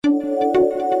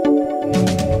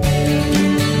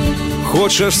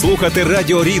Хочеш слухати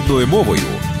радіо рідною мовою?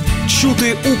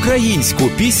 Чути українську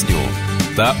пісню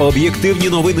та об'єктивні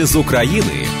новини з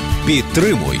України?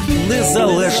 Підтримуй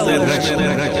Незалежне Радіо.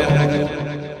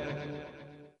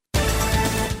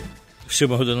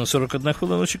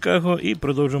 7:41 у Чикаго, і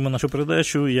продовжуємо нашу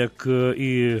передачу. Як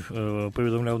і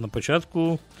повідомляв на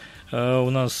початку,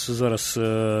 у нас зараз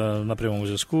на прямому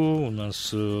зв'язку, у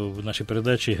нас в нашій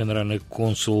передачі генеральний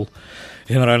консул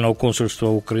Генерального консульства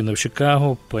України в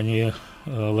Чикаго, пані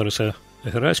Лариса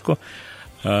Герасько.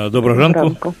 Доброго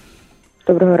ранку.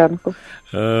 Доброго ранку.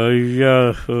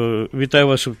 Я вітаю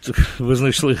вас, що ви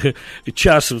знайшли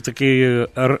час в такий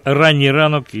ранній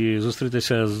ранок і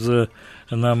зустрітися з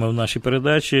нами в нашій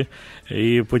передачі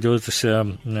і поділитися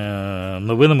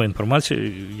новинами,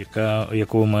 інформацією,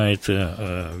 яку ви маєте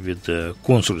від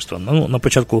консульства. Ну, на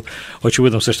початку,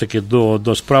 очевидно, все ж таки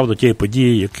до справ, до тієї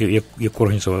події, яку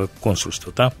організувало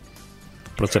консульство, так?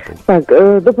 Про це Так,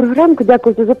 доброго ранку,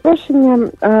 дякую за запрошення.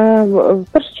 В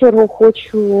першу чергу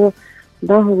хочу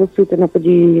наголосити на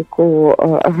події, яку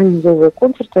організовує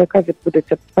консульство, яка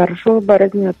відбудеться 1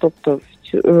 березня, тобто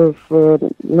в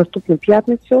наступну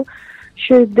п'ятницю,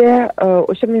 що йде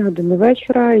о 7 годині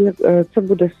вечора. Це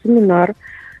буде семінар,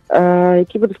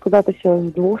 який буде складатися з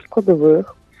 2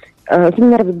 складових.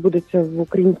 Семінар відбудеться в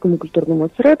Українському культурному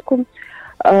осередку.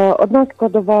 Одна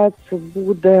складова – це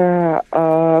буде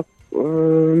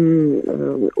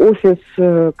офіс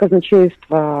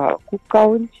казначейства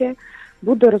Кук-Каунті,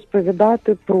 буде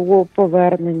розповідати про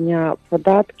повернення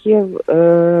податків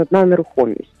на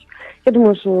нерухомість. Я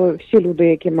думаю, що всі люди,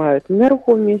 які мають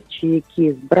нерухомість чи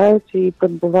які збираються її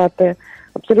придбувати,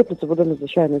 абсолютно це буде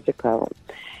надзвичайно цікаво.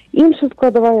 Інша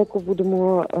складова, яку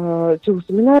будемо цього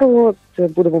семінару, це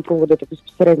будемо проводити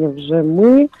безпосередньо вже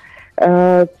ми,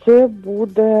 це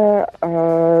буде,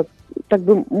 так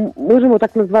би можемо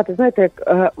так назвати, знаєте,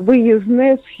 як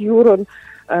виїзне з Х'юрон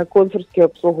консульське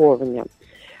обслуговування.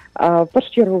 В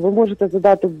першу чергу ви можете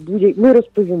задати ми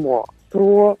розповімо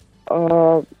про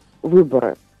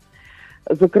вибори.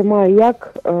 Зокрема,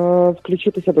 як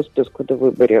включитися до списку до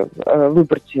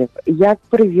виборців, як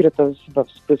перевірити себе в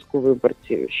списку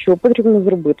виборців, що потрібно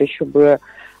зробити, щоб,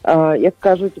 як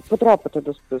кажуть, потрапити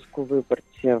до списку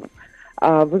виборців.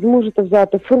 Ви зможете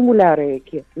взяти формуляри,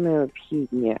 які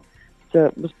необхідні. Це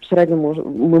безпосередньо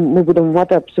ми будемо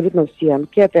мати абсолютно всі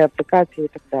анкети, аплікації і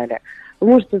так далі. Ви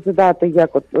можете задати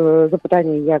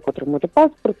запитання, як отримати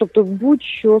паспорт, тобто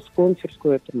будь-що з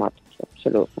консульської тематики,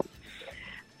 абсолютно.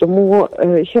 Тому,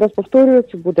 ще раз повторюю,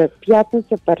 це буде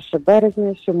п'ятниця, 1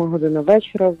 березня, 7 година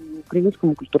вечора в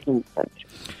Українському культурному центрі.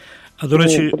 А, до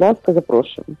речі, будь ласка,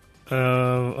 запрошую.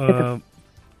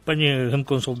 Пані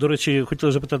генконсул, до речі,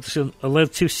 хотіла запитатися, але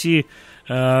ці всі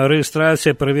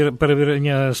реєстрація,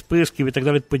 перевірення списків і так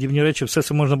далі, подібні речі, все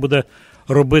це можна буде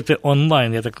робити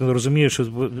онлайн. Я так розумію, що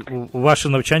ваше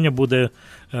навчання буде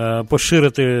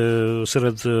поширити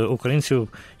серед українців,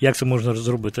 як це можна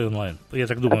зробити онлайн. Я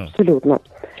так думаю. Абсолютно.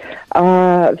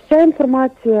 Вся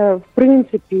інформація, в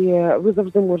принципі, ви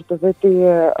завжди можете зайти,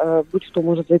 будь-хто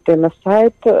може зайти на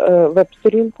сайт,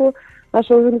 веб-сторінку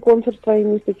нашого генконсульства і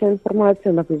міститься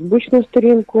інформація, на фейсбучну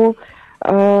сторінку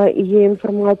є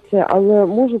інформація, але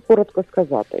можу коротко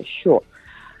сказати, що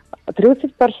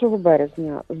 31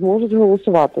 березня зможуть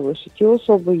голосувати лише ті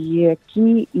особи,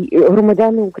 які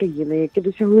громадяни України, які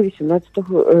досягли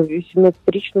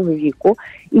 18-річного віку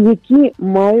і які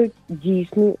мають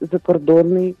дійсний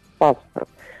закордонний паспорт.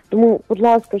 Тому, будь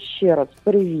ласка, ще раз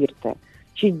перевірте,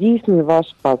 чи дійсний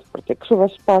ваш паспорт. Якщо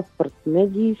ваш паспорт не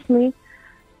дійсний,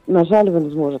 на жаль, ви не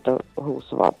зможете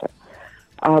голосувати.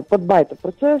 Подбайте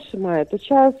про це, що маєте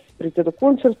час, прийти до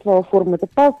консульства, оформити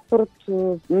паспорт.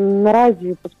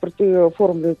 Наразі паспорти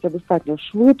оформлюються достатньо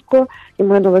швидко, і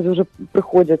маю на увазі вже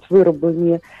приходять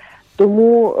вироблені.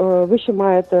 Тому ви ще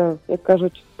маєте, як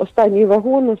кажуть, останній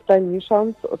вагон, останній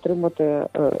шанс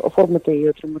оформити і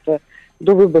отримати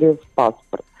до виборів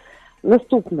паспорт.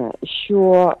 Наступне,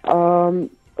 що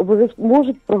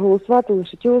можуть проголосувати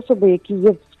лише ті особи, які є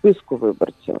в списку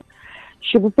виборців.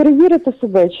 Щоб перевірити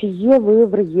себе, чи є ви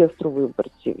в реєстру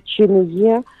виборців, чи не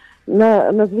є.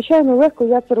 Надзвичайно легко,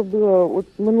 я це робила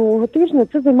минулого тижня,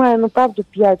 це займає, направду,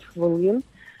 5 хвилин.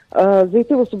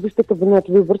 Зайти в особистий кабінет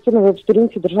виборця на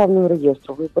веб-сторінці Державного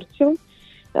реєстру виборців.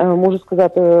 Можу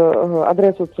сказати,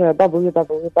 адресу це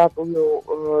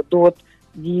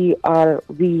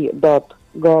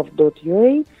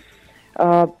www.drv.gov.ua.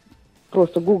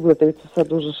 Просто гуглите, і це все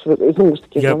дуже швидко. Знову ж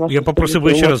таки, я попросив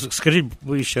ви ще раз, скажіть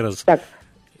ви ще раз. Так,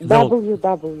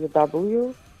 www.drv,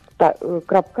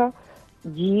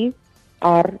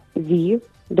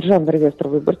 Державний реєстр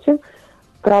виборців,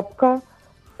 .gov,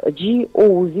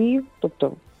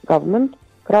 тобто government,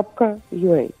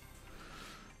 grv.gov.ua.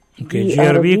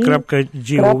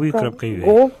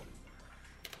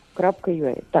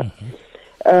 grv.gov.ua. Так.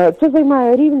 Це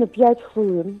займає рівно 5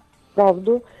 хвилин,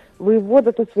 правду. Ви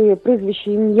вводите своє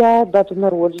прізвище, ім'я, дату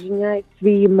народження,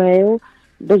 свій емейл,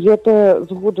 даєте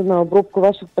згоду на обробку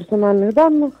ваших персональних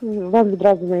даних, вам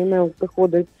відразу на емейл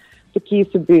приходить такий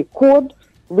собі код,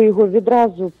 ви його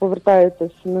відразу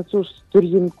повертаєтесь на цю ж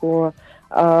сторінку,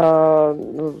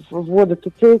 вводите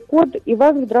цей код, і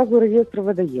вас відразу реєстр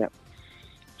видає.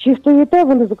 Чи стоїте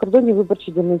ви на закордонній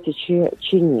виборчій дільниці,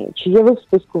 чи ні? Чи є ви в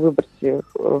списку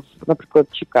виборців, наприклад,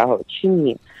 Чикаго, чи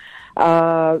ні?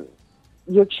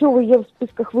 Якщо ви є в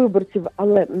списках виборців,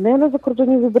 але не на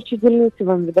закордонній виборчій дільниці,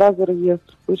 вам відразу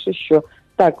реєстр пише, що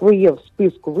так, ви є в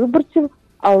списку виборців,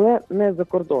 але не за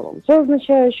кордоном. Це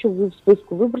означає, що ви в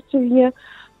списку виборців є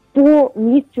по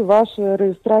місці вашої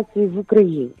реєстрації в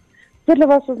Україні. Це для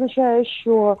вас означає,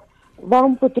 що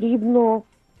вам потрібно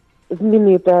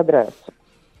змінити адресу.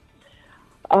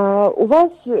 У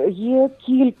вас є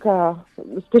кілька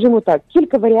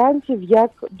варіантів,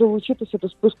 як долучитися до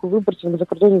списку виборців на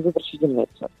закордонній виборчій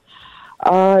дільниці.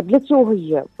 Для цього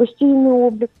є постійний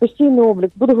облік. Постійний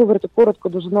облік, буду говорити коротко,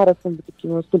 дуже нарисом,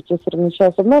 оскільки середній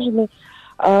час обмежений.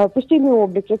 Постійний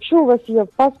облік, якщо у вас є в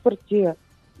паспорті,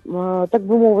 так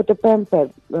би мовити, ПМП,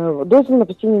 дозвіл на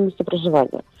постійне місце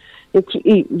проживання,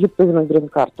 і відповідно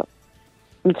грін-карта.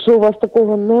 Якщо у вас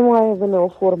такого немає, ви не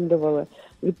оформлювали,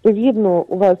 відповідно,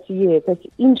 у вас є якийсь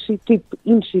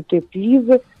інший тип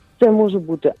візи, це може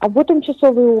бути або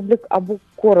тимчасовий облік, або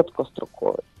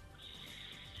короткостроковий.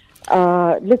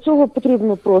 Для цього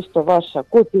потрібна просто ваша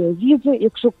копія візи.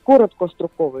 Якщо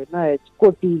короткостроковий, навіть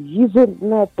копії візи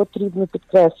не потрібно,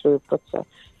 підкреслюю про це.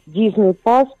 Дійсний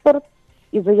паспорт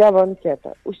і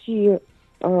заява-анкета. Усі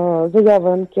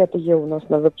заяви-анкети є у нас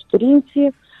на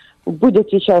веб-сторінці. В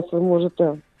будь-який час ви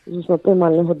можете, звісно,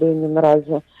 приймальні години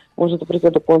наразі, можете прийти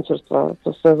до консульства, це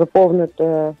все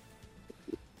заповнити,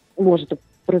 можете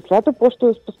прислати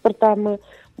поштою з паспортами,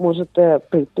 можете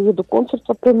прийти до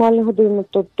консульства приймальні години.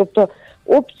 Тобто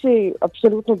опцій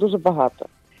абсолютно дуже багато.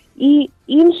 І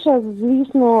інший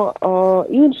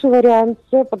варіант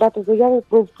 – це подати заяву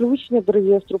про включення до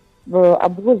реєстру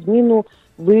або зміну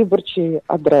виборчої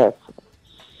адреси.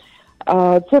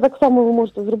 Це так само ви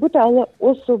можете зробити, але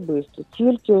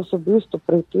тільки особисто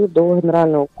прийти до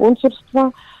Генерального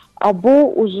консульства або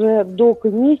уже до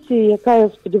комісії, яка, я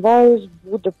сподіваюся,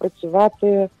 буде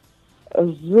працювати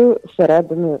з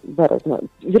середини березня.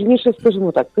 Вірніше,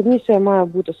 скажімо так, комісія має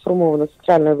бути сформована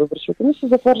Центральною виборчою комісією,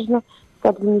 затверджена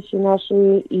склад комісії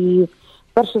нашої, і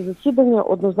перше засідання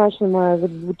однозначно має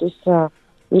відбутися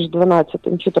між 12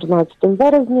 і 14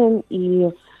 березням, і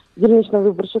дільнична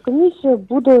виборча комісія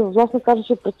буде, власне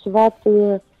кажучи,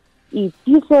 працювати і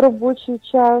після робочий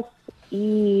час,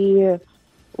 і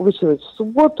вочевидь в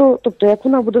суботу. Тобто, як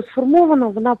вона буде сформована,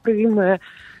 вона прийме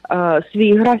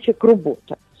свій графік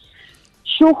роботи.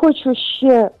 Що хочу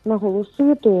ще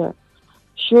наголосити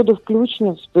щодо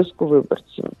включення в списку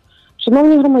виборців.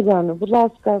 Шановні громадяни, будь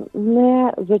ласка,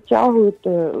 не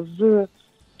затягуйте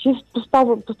чи з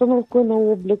постановкою на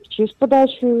облік, чи з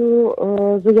подачею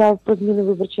заяв про зміну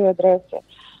виборчої адреси,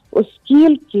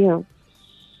 оскільки,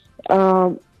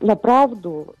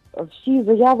 направду, всі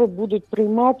заяви будуть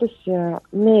прийматися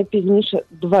не пізніше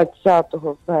 20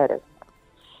 березня.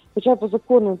 Хоча по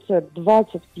закону це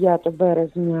 25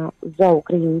 березня за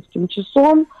українським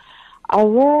часом,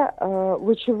 але,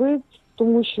 вочевидь,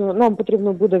 тому що нам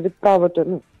потрібно буде відправити,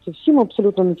 це всім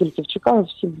абсолютно, не тільки в Чикаго,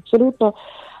 всім абсолютно,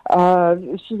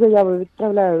 всі заяви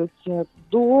відправляються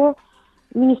до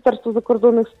Міністерства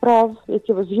закордонних справ,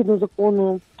 яке згідно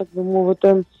закону, так би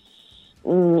мовити,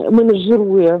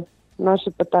 менеджерує наші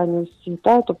питання всі,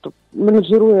 тобто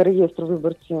менеджерує реєстр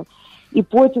виборців. І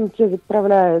потім це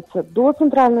відправляється до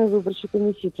Центральної виборчої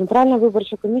комісії. Центральна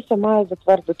виборча комісія має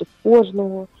затвердити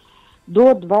кожного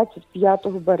до 25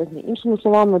 березня. Іншими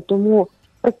словами, тому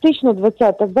практично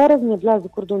 20 березня для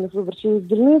закордонних виборчих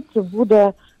дільниць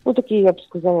буде, такий, я б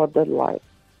сказала, дедлайн.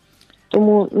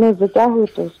 Тому не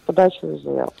затягуйте з подачою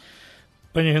заяв.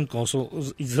 Пані Генконсул,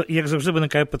 як завжди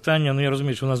виникає питання, я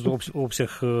розумію, що у нас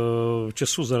обсяг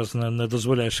часу зараз не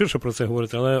дозволяє ширше про це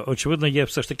говорити, але, очевидно, є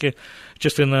все ж таки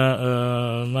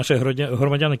частина наших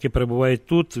громадян, які перебувають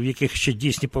тут, в яких ще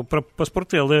дійсні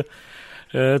паспорти, але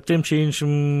тим чи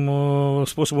іншим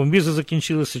способом візи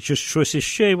закінчилися, чи щось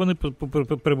іще, і вони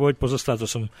перебувають поза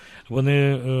статусом.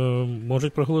 Вони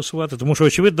можуть проголосувати, тому що,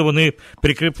 очевидно, вони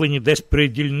прикріплені десь при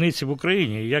дільниці в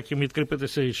Україні. Як їм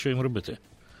відкріпитися і що їм робити?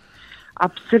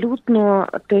 Абсолютно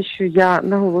те, що я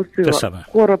наголосила,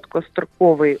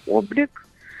 короткостроковий облік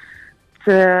 –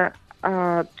 це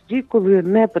тоді, коли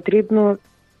не потрібно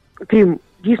крім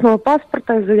дійсного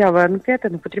паспорта і заяви анкети,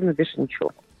 не потрібно більше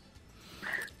нічого.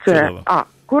 Це,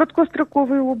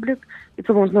 короткостроковий облік, і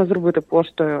це можна зробити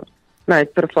поштою,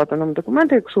 навіть переслати нам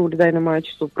документи, якщо у людей немає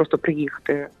часу просто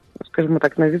приїхати, скажімо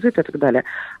так, на візит і так далі.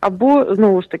 Або,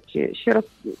 знову ж таки, ще раз,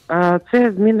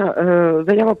 це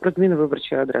заява про зміну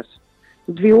виборчої адреси.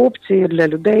 2 опції для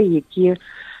людей, які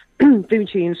тим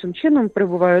чи іншим чином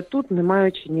перебувають тут, не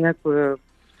маючи ніякої,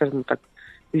 скажімо так,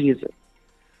 візи.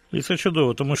 І це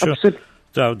чудово, тому що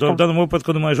в даному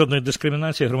випадку немає жодної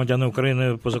дискримінації, громадяни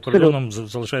України поза кордоном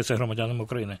залишаються громадянами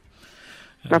України.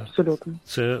 Абсолютно.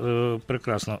 Це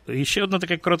прекрасно. І ще одне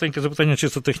таке коротеньке запитання,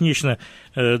 чисто технічне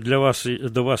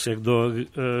до вас, як до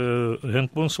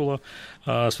генконсула.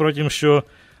 Справді тим, що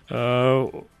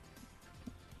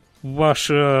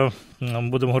ваша,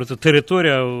 будемо говорити,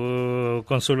 територія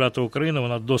консуляту України,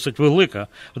 вона досить велика.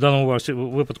 В даному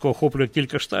випадку охоплює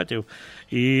кілька штатів.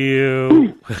 І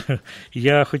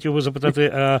я хотів би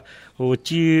запитати, а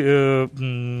ті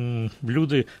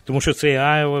люди, тому що це і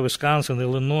Айова, Вісконсин,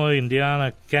 Ілліной,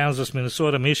 Індіана, Канзас,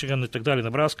 Міннесота, Мічиган і так далі,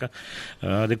 Небраска,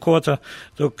 Дакота.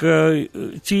 Так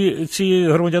ці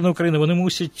громадяни України, вони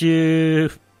мусять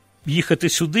їхати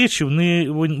сюди, чи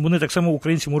вони так само,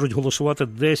 українці, можуть голосувати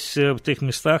десь в тих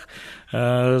містах,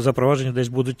 запроваджені десь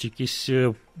будуть якісь,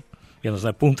 я не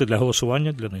знаю, пункти для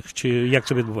голосування для них? Чи як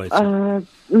це відбувається?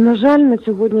 На жаль, на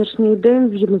сьогоднішній день,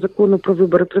 згідно закону про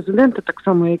вибори президента, так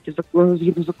само, як і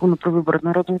згідно закону про вибори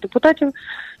народних депутатів,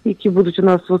 які будуть у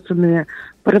нас восени,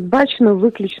 передбачено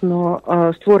виключно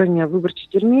створення виборчих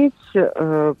дільниць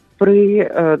при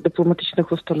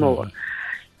дипломатичних установах.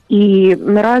 І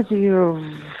наразі,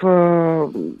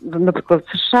 наприклад,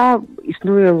 в США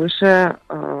існує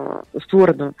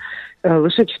створено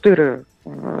лише 4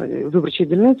 виборчі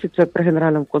дільниці. Це при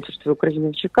Генеральному консульстві України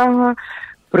в Чикаго,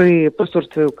 при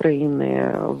посольстві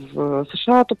України в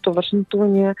США, тобто в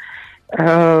Вашингтоні,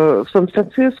 в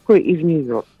Сан-Франциско і в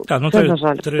Нью-Йорку. Це, на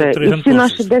жаль, все. І всі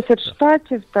наші 10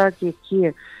 штатів, так,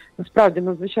 які насправді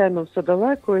надзвичайно все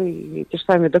далеко, і ті ж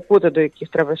самі Дакоти, до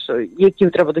яким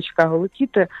треба до Чикаго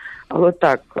летіти, але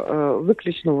так,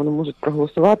 виключно вони можуть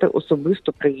проголосувати,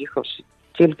 особисто приїхавши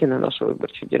тільки на нашу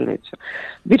виборчу дільницю.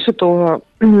 Більше того,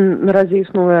 наразі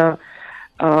існує,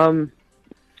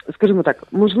 скажімо так,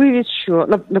 можливість,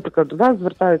 що, наприклад, до нас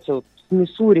звертаються з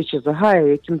Міссурі чи з Огайо,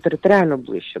 яким територіально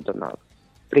ближче до нас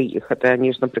приїхати,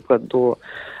 аніж, наприклад, до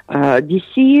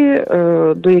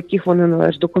DC, до яких вони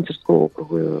належать, до консульського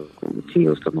округу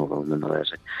цієї установи вони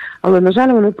належать. Але, на жаль,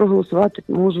 вони проголосувати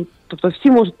можуть, тобто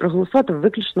всі можуть проголосувати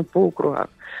виключно по округах.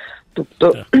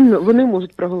 Тобто вони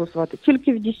можуть проголосувати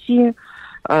тільки в DC,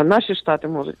 наші штати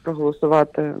можуть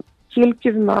проголосувати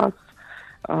тільки в нас,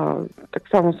 так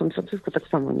само Сан-Франциско, так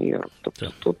само Нью-Йорк. Тобто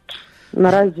тут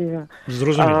наразі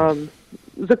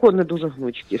закон не дуже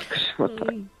гнучкий, скажімо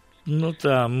так. Ну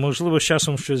так, можливо, з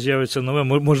часом щось з'явиться нове,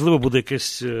 можливо, буде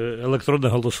якесь електронне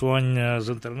голосування з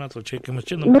інтернету чи якимось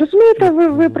чином. Ви розумієте,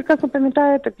 ви прекрасно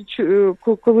пам'ятаєте,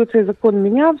 коли цей закон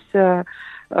мінявся,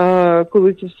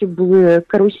 коли ці всі були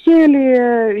каруселі,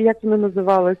 як вони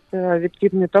називалися,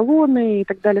 відкидні талони і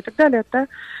так далі,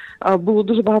 було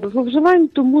дуже багато зловживань,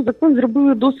 тому закон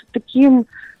зробили досить таким,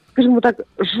 скажімо так,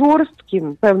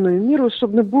 жорстким певною мірою,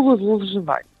 щоб не було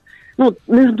зловживань. Ну,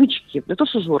 не гнучким, не то,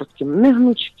 що жорстким, не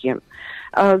гнучким.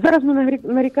 Зараз ми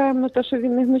нарікаємо на те, що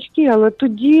він не гнучкий, але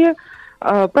тоді,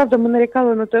 правда, ми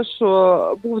нарікали на те,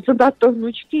 що був занадто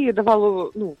гнучкий і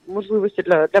давало можливості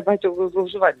для багатьох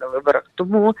зловживань на виборах.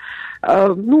 Тому,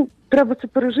 треба це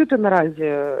пережити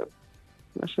наразі,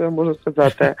 на що я можу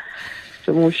сказати.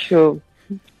 Тому що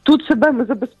тут себе ми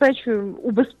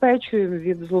убезпечуємо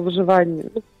від зловживань,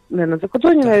 не на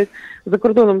закордоні, навіть за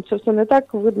кордоном це все не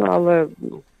так видно, але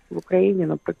в Україні,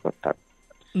 наприклад, так.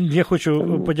 Я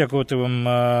хочу подякувати вам,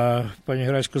 пані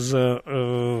Герасько, за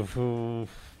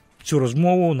цю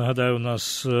розмову. Нагадаю, у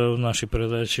нас в нашій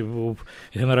передачі був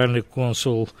генеральний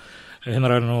консул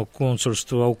Генерального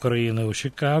консульства України у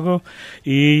Чикаго.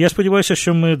 І я сподіваюся,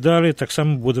 що ми далі так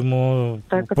само будемо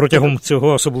протягом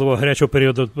цього особливо гарячого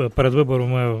періоду перед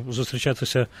виборами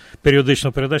зустрічатися періодично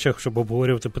в передачах, щоб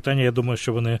обговорювати питання. Я думаю,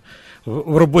 що вони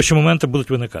в робочі моменти будуть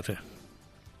виникати.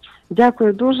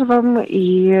 Дякую дуже вам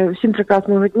і всім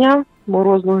прекрасного дня,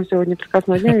 морозного сьогодні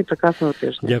прекрасного дня і прекрасного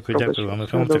тижня. Дякую вам.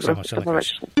 Вам так само все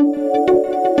найкраще.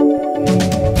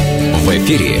 В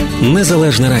ефірі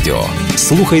Незалежне Радіо.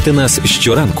 Слухайте нас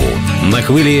щоранку на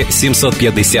хвилі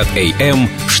 750 AM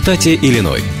в штаті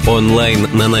Ілліной. Онлайн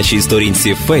на нашій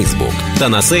сторінці Facebook та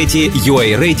на сайті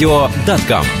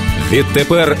uaradio.com.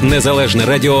 Відтепер Незалежне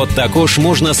Радіо також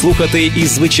можна слухати із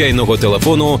звичайного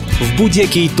телефону в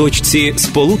будь-якій точці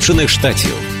Сполучених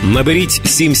Штатів. Наберіть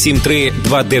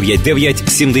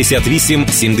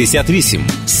 773-299-78-78.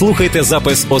 Слухайте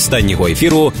запис останнього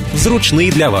ефіру в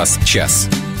зручний для вас час.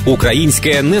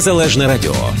 Українське Незалежне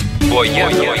Радіо. Бо я